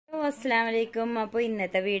അസ്സലാമലൈക്കും. അപ്പോൾ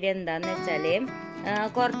ഇന്നത്തെ വീഡിയോ എന്താന്ന് വെച്ചാല്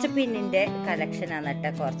കുറച്ച് പിന്നിന്റെ കളക്ഷൻ ആണ് കേട്ടോ.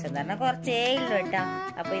 കുറച്ചെന്ന് പറഞ്ഞാൽ കുറച്ചേ ഉള്ളൂ കേട്ടോ.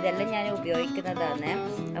 അപ്പോൾ ഇതെല്ലാം ഞാൻ ഉപയോഗിക്കുന്നതാണ്.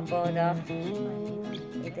 അപ്പോൾ ഇതാ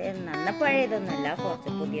ഇത് നന്ന പഴയതൊന്നുമല്ല, കുറച്ച്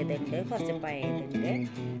പുതിയതുണ്ട്, കുറച്ച് പഴയതുണ്ട്.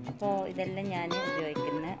 അപ്പോൾ ഇതെല്ലാം ഞാൻ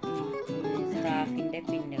ഉപയോഗിക്കുന്ന സ്കാർഫിന്റെ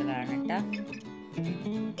പിന്നുകളാണ് കേട്ടോ.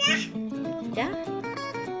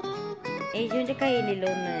 ഏജുവിന്റെ കയ്യിലില്ല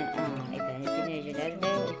ഒന്ന്. ഇത് പിന്നെ ഏജുവിന്റെ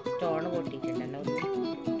അതിന്റെ സ്റ്റോണ് പൊട്ടിയിട്ടുണ്ടല്ലോ.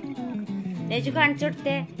 ഏജു കാണിച്ചു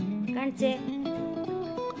കൊടുത്തേ, കാണിച്ചേ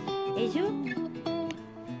ഏജു.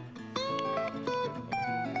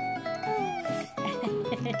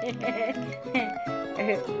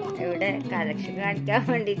 ഇവിടെ കളക്ഷൻ കാണിക്കാൻ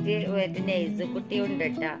വേണ്ടിട്ട് ഒരു നെയ്സ് കുട്ടി ഉണ്ട്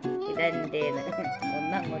കേട്ടാ. ഇതെന്റേന്ന്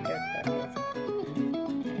ഒന്ന് അങ്ങോട്ട് എടുത്തോ.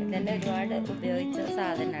 ഇതെല്ലാം ഒരുപാട് ഉപയോഗിച്ച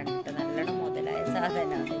സാധനമാണ് കേട്ടോ. നല്ലോണം മുതലായ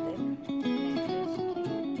സാധനമാണ് ഇത്.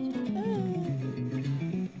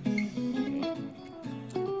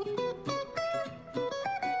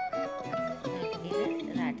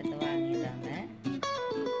 നാട്ടിൽ വാങ്ങിയതാണ്.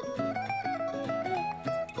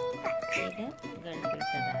 ഇത്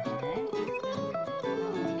ഗൾഫിട്ടതാണ്.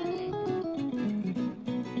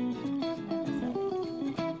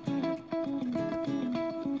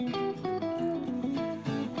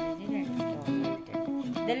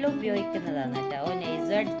 ഇതെല്ലാം ഉപയോഗിക്കുന്നതാണ് കേട്ടോ.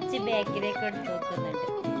 നെയ്സ് അടിച്ച് ബാക്കിലേക്ക് എടുത്ത് വെക്കുന്നുണ്ട്.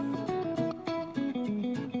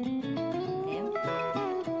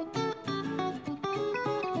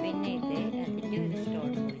 പിന്നെ ഇത് അതിൻ്റെ ഒരു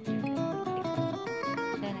സ്റ്റോൺ പോയിട്ടുണ്ട്.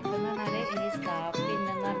 എനക്കെന്ന് പറഞ്ഞാൽ ഈ സ്കാർഫിൻ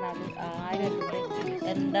എന്ന് പറഞ്ഞാൽ ആരും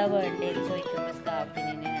എന്താ വേണ്ടതെന്ന് ചോദിക്കുമ്പോൾ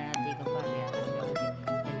സ്കാർഫിനെ ഞാൻ അധികം പറയാറുണ്ട്.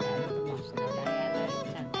 എല്ലാവരും മസ്തായാലും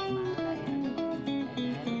ചട്ടമാരായാലും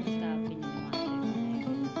എല്ലാവരും സ്കാർഫിന് മാത്രമേ.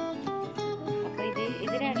 അപ്പൊ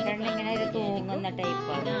ഇത് രണ്ടെണ്ണം ഇങ്ങനെ ഒരു തൂങ്ങുന്ന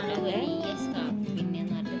ടൈപ്പാണ്.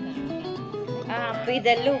 അപ്പൊ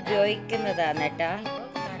ഇതെല്ലാം ഉപയോഗിക്കുന്നതാണ് കേട്ടാ.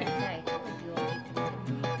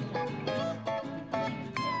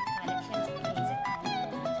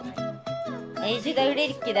 ഇതവിടെ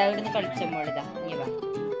ഇരിക്കുക, അവിടെ നിന്ന് കളിച്ചോളിതാ. ഇനി വാ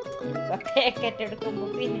പാക്കറ്റ് എടുക്കുമ്പോ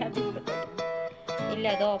പിന്നെ അത് ഇല്ല,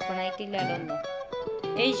 അത് ഓപ്പൺ ആയിട്ടില്ലല്ലോ ഒന്നും.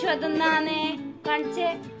 യേശു അതൊന്നാന്നേ കാണിച്ചേ,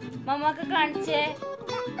 മമ്മക്ക് കാണിച്ചേ.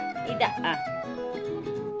 ഇതാ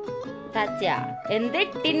തച്ച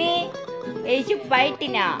എന്തിട്ടിന് യേശു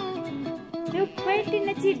ഉപ്പായിട്ടിനാ, ഉപ്പായിട്ടിന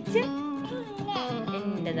ചിരിച്ച്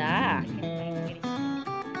എന്റതാ.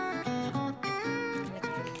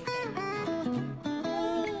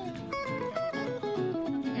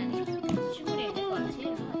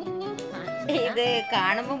 ഇത്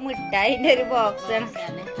കാണുമ്പോ മിഠായിന്റെ ഒരു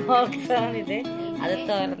ബോക്സാണ് ഇത്. അത്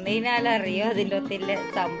തുറന്നതിനാൽ അറിയോ അതിൻ്റെ ഒത്തില്ല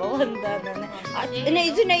സംഭവം എന്താന്ന്.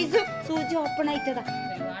 സൂചി ഓപ്പൺ ആയിട്ടതാ.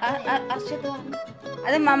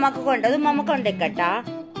 അത് മമ്മക്ക് അത് മമ്മ കൊണ്ടേക്കട്ടാ.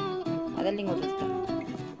 അതെല്ലാം ഇങ്ങോട്ട് എടുക്കാം.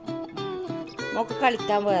 മോക്ക്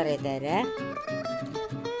കളിക്കാൻ വേറെ തരേ.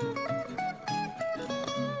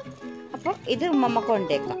 അപ്പൊ ഇത് മമ്മ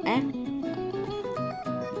കൊണ്ടേക്കാം.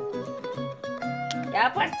 ഞാൻ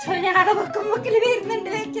പഠിച്ചോ, ഞാടെ വെക്കുമ്പോക്കില് വരുന്നുണ്ട്.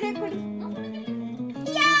 വെച്ചിനെ കൂടി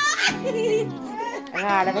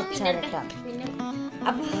ആടെ വെച്ചാട്ടാ.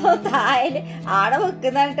 അപ്പൊ തായല് ആടെ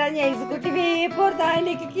വെക്കുന്നിട്ടാ നെയ്സുകുട്ടി വേപ്പോർ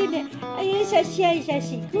തായലേക്ക് കിന്നെ. അയ്യോ ശശിയായി,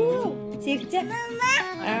 ശശി ചിരിച്ച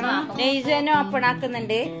നെയ്സ് തന്നെ ഓപ്പൺ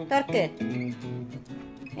ആക്കുന്നുണ്ട്. തുറക്ക്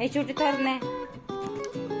നെയ്ച്ചൂട്ടി തുറന്നേ.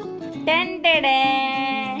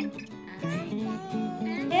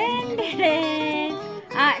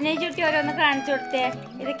 നെയ്ച്ചൂട്ടി ഓരോന്ന് കാണിച്ചു കൊടുത്തേ.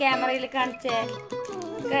 ഇത് ക്യാമറയിൽ കാണിച്ചേ,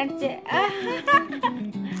 കാണിച്ചേ,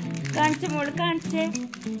 കാണിച്ച മോള് കാണിച്ചേ.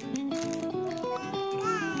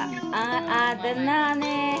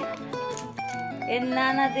 അതെന്നാണ്,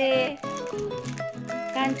 എന്നാണത്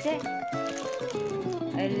കാണിച്ചേ.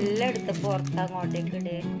 എല്ലാം എടുത്ത് പുറത്തങ്ങോട്ടേക്ക്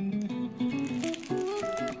ഇട്.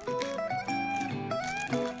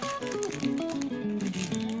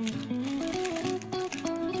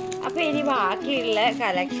 അപ്പൊ ഇനി ബാക്കിയുള്ള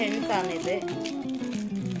കളക്ഷൻസ് ആണിത്.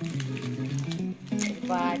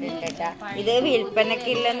 ഒരുപാടുണ്ട്. ഇത്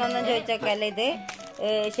വിൽപ്പനക്കില്ലെന്നൊന്നും ചോദിച്ചോക്കല്ല, ഇത്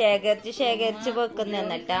ശേഖരിച്ച്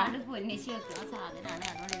വെക്കുന്നെന്നിട്ടാ.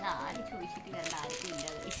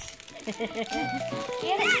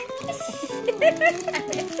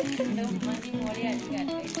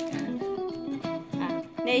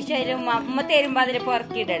 നെയ്ശയിലും അമ്മ തരുമ്പോ അതിന്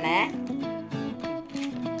പുറക്കിടണേ.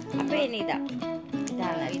 അപ്പൊ ഇനി ഇതാ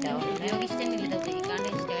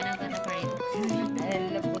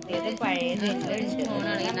എല്ലാം പുതിയതും പഴയതും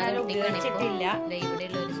എല്ലാം ഉപയോഗിച്ചിട്ടില്ല.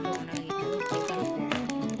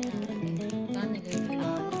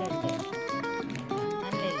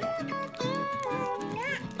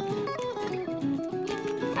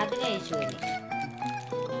 അതിന് യേശുവിന്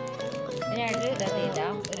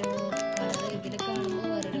ഒരു കളർ ഇതിൽ കാണുമ്പോൾ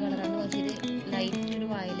വേറൊരു കളറാണ്.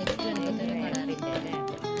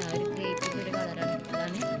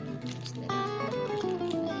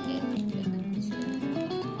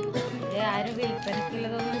 ആരും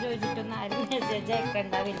വിൽപ്പനക്കുള്ളതൊന്നും ചോദിച്ചിട്ടൊന്നും ആരും മെസ്സേജ്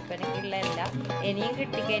അയക്കണ്ട. വിൽപ്പനക്കുള്ളതല്ല. ഇനിയും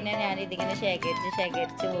കിട്ടിക്കഴിഞ്ഞാൽ ഞാൻ ഇതിങ്ങനെ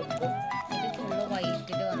ശേഖരിച്ച് വെക്കും. ഇത് ഫുള്ള്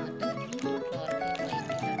വൈറ്റിൽ വന്നിട്ട്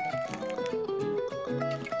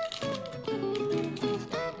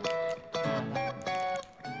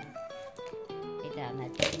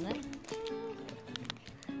ഇതാന്നിട്ടൊന്ന്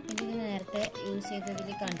ഇതിന് നേരത്തെ യൂസ് ചെയ്തതിൽ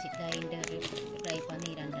കാണിച്ചിട്ട് അതിൻ്റെ ഒരു ടൈപ്പാണ്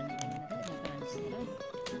ഈ രണ്ടെണ്ണം വരുന്നത്. ഇത് കാണിച്ചു തരാം.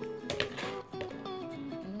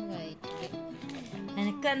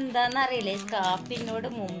 എനിക്ക് എന്താന്നറിയില്ല, സ്കാർഫിനോട്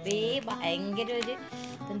മുമ്പേ ഭയങ്കര ഒരു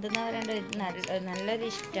എന്തെന്നാ പറയണ്ട, നല്ലൊരു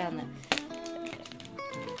ഇഷ്ടമാണ്.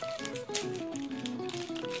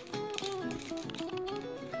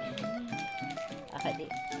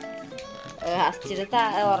 അസ്ഥിര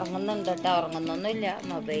ഉറങ്ങുന്നുണ്ട് കേട്ടോ. ഉറങ്ങുന്നൊന്നുമില്ല,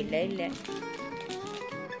 മൊബൈലേ ഇല്ല.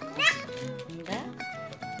 എന്താ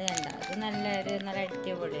ഇത് കണ്ട, ഇത് നല്ല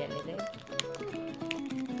അടിപൊളിയല്ലേ ഇത്.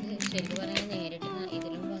 ശരിക്കും പറഞ്ഞാൽ നേരിട്ട്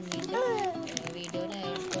ഇതിലും ഭംഗിയുണ്ട്.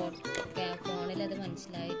 വീഡിയോയിലായാലും ഫോണിൽ അത്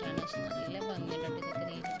മനസ്സിലായിട്ടാണ്. പക്ഷെ നല്ല ഭംഗിയുണ്ട് ഇതൊക്കെ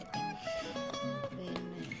നേരിട്ട്. പിന്നെ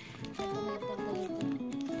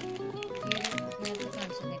നേരത്തെ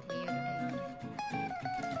കാണിച്ചു തന്നിട്ട് ഈ ഒരു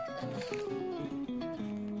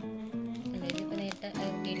ടൈം ഇതിപ്പോൾ നേരത്തെ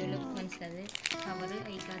വീഡിയോയിൽ മനസ്സിലായത് കവർ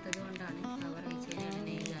അയക്കാത്തത് കൊണ്ടാണ്. കവർ അയച്ചു കഴിഞ്ഞാൽ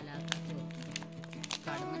നെയ്താലാക്കാത്തത്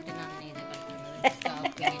കടന്നിട്ട് ഞാൻ നെയ്ത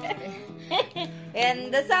കളിക്കുന്നത്.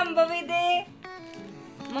 എന്താ സംഭവം ഇത്?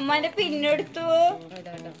 മമ്മാന്റെ പിന്നെടുത്തു.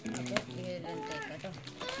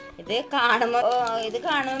 ഇത് കാണുമ്പോ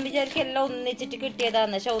വിചാരിക്കും എല്ലാം ഒന്നിച്ചിട്ട്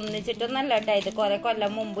കിട്ടിയതാന്ന്. പക്ഷെ ഒന്നിച്ചിട്ടൊന്നല്ല കേട്ടോ. ഇത് കുറെ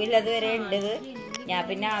കൊല്ലം മുമ്പ് ഇല്ലത് വരെ ഉണ്ട്. ഞാൻ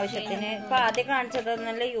പിന്നെ ആവശ്യത്തിന് ഇപ്പൊ ആദ്യം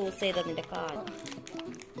കാണിച്ചതെന്നല്ല യൂസ് ചെയ്തതിന്റെ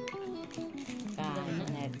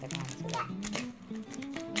നേരത്തെ കാണിച്ചത്.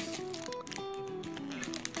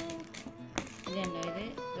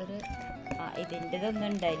 ഇതിൻ്റെതൊന്നും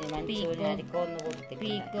ഉണ്ടായിരുന്നു. മനസ്സിലാരിക്കോ ഒന്ന് കൊടുത്ത്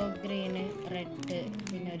പീക്കോ ഗ്രീന് റെഡ്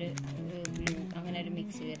പിന്നെ ഒരു ബ്ലൂ അങ്ങനെ ഒരു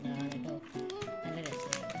മിക്സ് വരുന്നതാണ് കേട്ടോ. നല്ല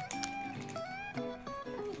രസമാണ്.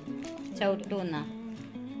 ചവിട്ടൂന്ന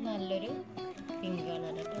നല്ലൊരു പിങ്ക്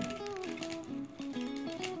കളർ കേട്ടോ.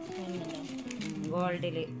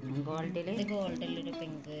 ഗോൾഡില് ഗോൾഡിലൊരു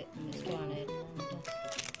പിങ്ക് സ്റ്റോൺ വരുന്നത് കേട്ടോ.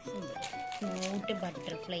 ക്യൂട്ട്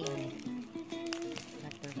ബട്ടർഫ്ലൈ ആണ്.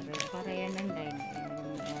 പറയാനുണ്ടായിരുന്നു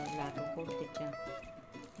കൊടുത്തിട്ടാ.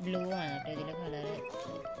 ബ്ലൂ ആണ് കേട്ടോ ഇതിലെ കളറ്.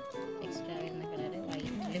 എക്സ്ട്രാ വരുന്ന കളറ്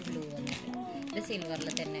വൈറ്റില് ബ്ലൂ വന്നിട്ട്. ഇത് സിൽവറിൽ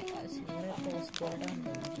തന്നെ. സിൽവർ പോസ്റ്റ് ബോർഡാണ്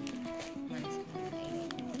മനസ്സിലായി.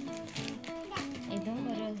 ഇതും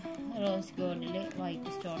ഒരു റോസ് ഗോൾഡിൽ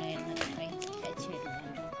വൈറ്റ് സ്റ്റോൺ വരുന്ന ടച്ച്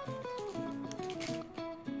വരുന്നുണ്ട്.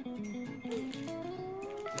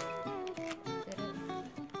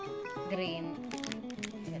 ഗ്രീൻ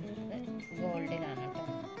ഗോൾഡിലാണ് കേട്ടോ.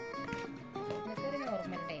 ഇതൊക്കെ ഒരു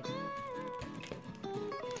നോർമൽ ടൈപ്പ്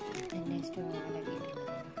പിന്നെ സ്റ്റോണൊക്കെ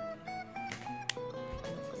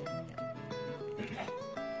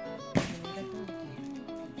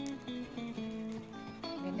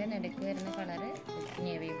ഇതിൻ്റെ നടുക്ക് വരുന്ന കളറ്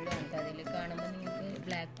നേവി ബ്ലൂ ആണ്. അതിൽ കാണുമ്പോൾ നിങ്ങൾക്ക്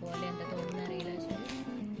ബ്ലാക്ക് പോലെ എന്താ തോന്നുന്ന അറിയില്ല. പക്ഷേ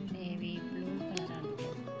നേവി ബ്ലൂ കളറാണ്.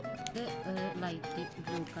 ഇത് ലൈറ്റ്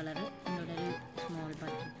ബ്ലൂ കളറ്. ഇവിടെ ഒരു സ്മോൾ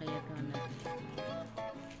ബട്ടർഫ്ലൈ ഒക്കെ വന്നിട്ട്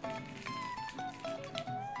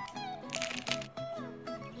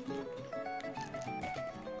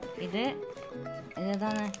ഇത്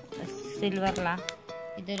ഏതാണ്? സിൽവറിലാ.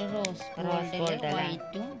 ഇതൊരു റോസ് ഗോൾഡിൽ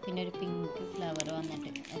വൈറ്റും പിന്നെ ഒരു പിങ്ക് ഫ്ലവർ വന്നിട്ട്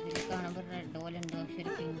അതിൽ കാണുമ്പോൾ റെഡ് പോലെ ഉണ്ട്. പക്ഷെ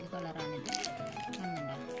ഒരു പിങ്ക് കളറാണിത്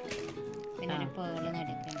വന്നിട്ടുണ്ടാവും. പിന്നെ ഒരു പേള്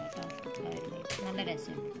നടുക്കുണ്ട് കേട്ടോ. നല്ല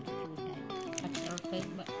രസമുണ്ട്. ബട്ടർഫ്ലൈ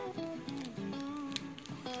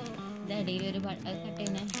ഇതടിയിലൊരു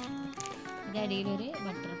കട്ടിന് ഇതടിയിലൊരു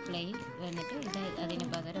ബട്ടർഫ്ലൈ വന്നിട്ട് ഇത് അതിന്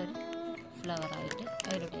പകരം ഒരു ഫ്ലവറായിട്ട്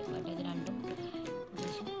ഒരു ടൈപ്പായിട്ട്. ഇത് രണ്ടും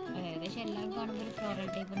ഏകദേശം എല്ലാം കാണുമ്പോൾ ഒരു ഫ്ലോറൽ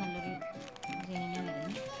ടൈപ്പ് നല്ലൊരു ഡിസൈനിലാണ്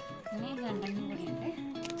വരുന്നത്. പിന്നെ രണ്ടെണ്ണം കൂടിയുണ്ട്.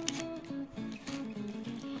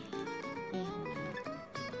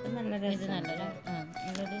 ഇത് നല്ലൊരു സ്റ്റാൻഡേർഡ്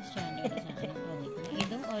സാധനം തോന്നിക്കുന്നത്.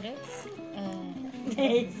 ഇതും ഒരു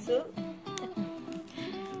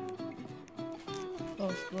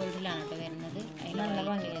റോസ് ഗോൾഡിലാണ് കേട്ടോ വരുന്നത്. നല്ല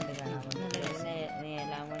ഭംഗിയുണ്ട് കാണാൻ. നല്ല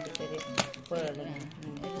നേലാൻ വേണ്ടിയിട്ടൊരു ഒരു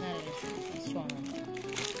നല്ല സ്റ്റോണുണ്ട്.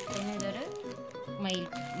 പിന്നെ ഇതൊരു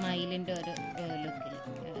മയിലിൻ്റെ ഒരു ലുക്കിൽ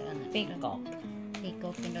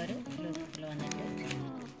പീക്കോക്കിൻ്റെ ഒരു ലുക്കിൽ വന്നിട്ട്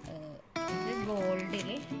ഇത് ഗോൾഡിൽ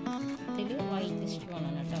ഇതിൽ വൈറ്റ്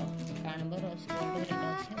സ്റ്റോണാണ് കേട്ടോ. കാണുമ്പോൾ റോസ് ഗോൾഡ് ഒരു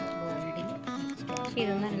പക്ഷേ ഗോൾഡിൽ സ്റ്റോൺ.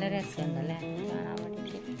 ഇത് നല്ല രസമുണ്ടല്ലേ കാണാൻ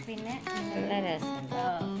വേണ്ടിയിട്ട്. പിന്നെ നല്ല രസമുണ്ട്.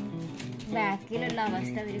 ബാക്കിലുള്ള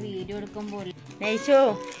അവസ്ഥ ഒരു വീഡിയോ എടുക്കുമ്പോൾ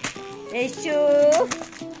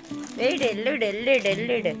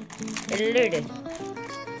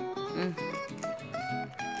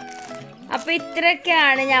അപ്പൊ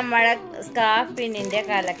ഇത്രയൊക്കെയാണ് നമ്മളെ സ്കാർഫിന്നിന്റെ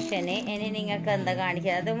കളക്ഷന് ഇനി നിങ്ങൾക്ക് എന്താ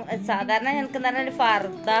കാണിക്കുക? അത് സാധാരണ ഞങ്ങൾക്ക് എന്ന് പറഞ്ഞാൽ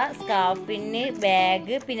ഫർദ, സ്കാർഫിന്,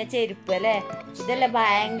 ബാഗ്, പിന്നെ ചെരുപ്പ് അല്ലേ? ഇതല്ല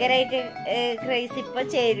ഭയങ്കരമായിട്ട് ക്രൈസ്. ഇപ്പൊ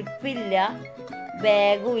ചെരുപ്പില്ല,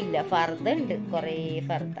 ബാഗും ഇല്ല, ഫർദ ഉണ്ട്, കൊറേ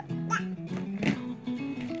ഫർദ.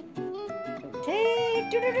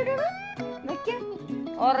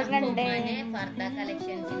 ഉറങ്ങണ്ടേ?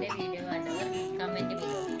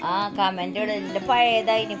 ആ കമന്റ് ഇവിടെ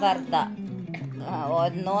പഴയതായിനി ഫർദ.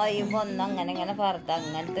 ഒന്നോ കഴിയുമ്പോ ഒന്നും അങ്ങനെ ഫർദ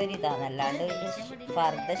അങ്ങനത്തെ ഒരു ഇതാണ്. അല്ലാണ്ട്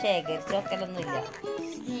ഫർദ ശേഖരിച്ചു വെക്കലൊന്നുമില്ല.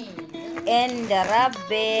 എന്റെ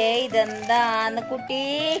റബ്ബേ, ഇതെന്താന്ന് കുട്ടി?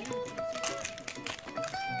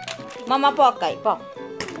 മമ്മ പോക്കായി പോ.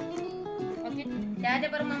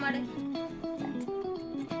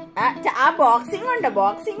 ആ ബോക്സിംഗ് ഉണ്ടോ?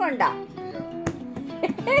 ബോക്സിംഗ് ഉണ്ടാ?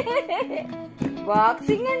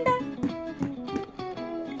 ബോക്സിംഗ് ഉണ്ടാ?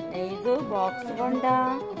 ബോക്സ് കൊണ്ടാ?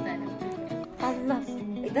 അല്ല,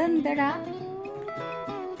 ഇതെന്തടാ?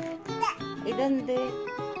 ഇതെന്ത്?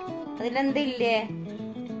 അതിലെന്തില്ലേ?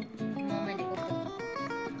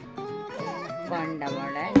 കൊണ്ട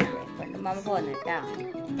മോളെ, കൊണ്ട് മമ്മ പോന്നിട്ടാ.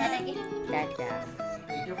 ടാറ്റാ.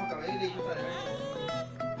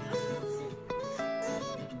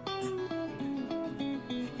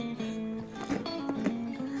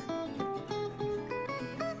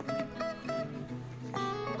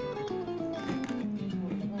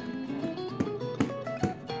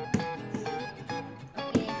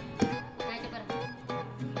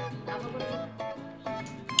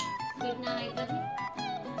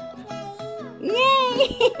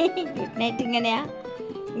 Good night.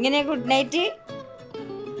 ഇങ്ങനെയാ ഗുഡ് നൈറ്റ്.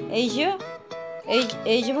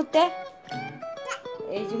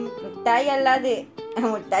 മുട്ടായി അല്ലാതെ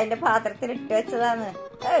മുട്ടായിന്റെ പാത്രത്തിൽ ഇട്ട് വെച്ചതാണ്.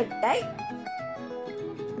 മിഠായി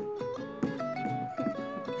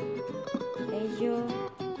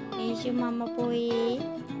മമ്മ പോയി.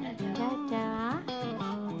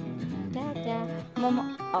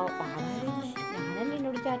 ഞാനല്ലേ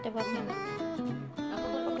എന്നോട് ടാറ്റ പറഞ്ഞത്.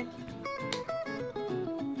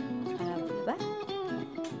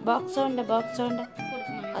 ബോക്സ് ഉണ്ട്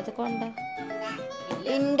അത് കൊണ്ട്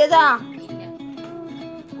ഇന്റതാ.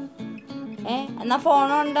 എന്നാ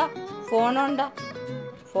ഫോണുണ്ടോ?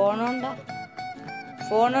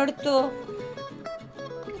 ഫോൺ എടുത്തു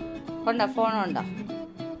കൊണ്ട. ഫോണുണ്ടോ?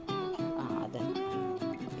 ആ അതെ,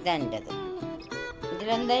 ഇതെൻ്റെത്.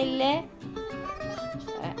 ഇതിലെന്താ ഇല്ലേ?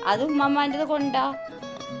 അത് ഉമ്മമ്മേൻ്റെത് കൊണ്ടാ.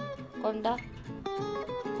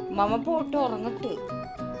 ഉമ്മമ്മ പോട്ട് ഉറങ്ങട്ട്.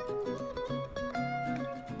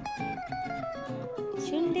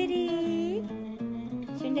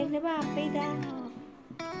 ചുണ്ടരിന്റെ ബാപ്പ ഇതാ.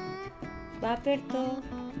 ബാപ്പ എടുത്തോ.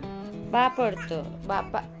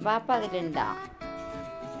 ബാപ്പ അതിലുണ്ടാ?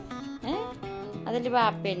 അതില്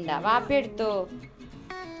ബാപ്പ ഉണ്ടാ? ബാപ്പ എടുത്തോ.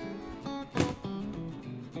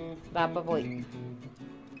 ബാപ്പ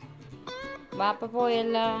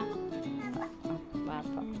പോയല്ല.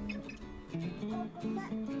 ബാപ്പ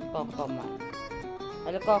കൊക്കമ്മ.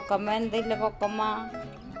 അതിൽ കൊക്കമ്മ എന്തില്ല?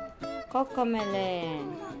 കൊക്കമ്മല്ലേ?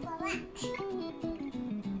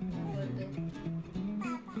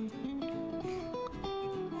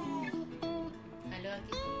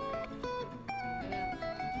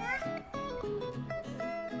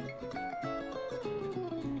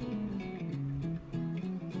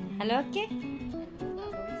 Hello okay.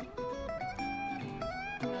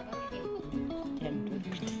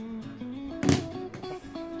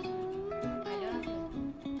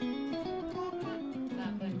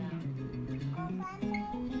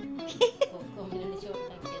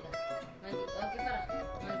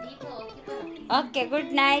 Okay,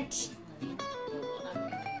 good night.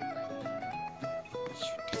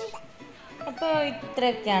 അപ്പോൾ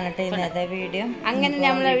ഇത്രയൊക്കെയാണ് കേട്ടോ ഇന്നത്തെ വീഡിയോ. അങ്ങനെ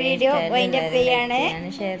നമ്മളെ വീഡിയോ വൈൻഡപ്പ് ചെയ്യാണ്.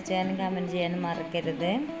 ഷെയർ ചെയ്യാനും കമൻറ്റ് ചെയ്യാനും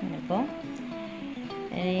മറക്കരുത്. അപ്പോൾ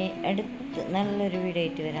അടുത്ത് നല്ലൊരു വീഡിയോ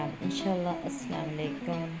ആയിട്ട് വരാം. ഇൻഷാ അല്ലാഹ്. അസ്സലാമു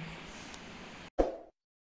അലൈക്കും.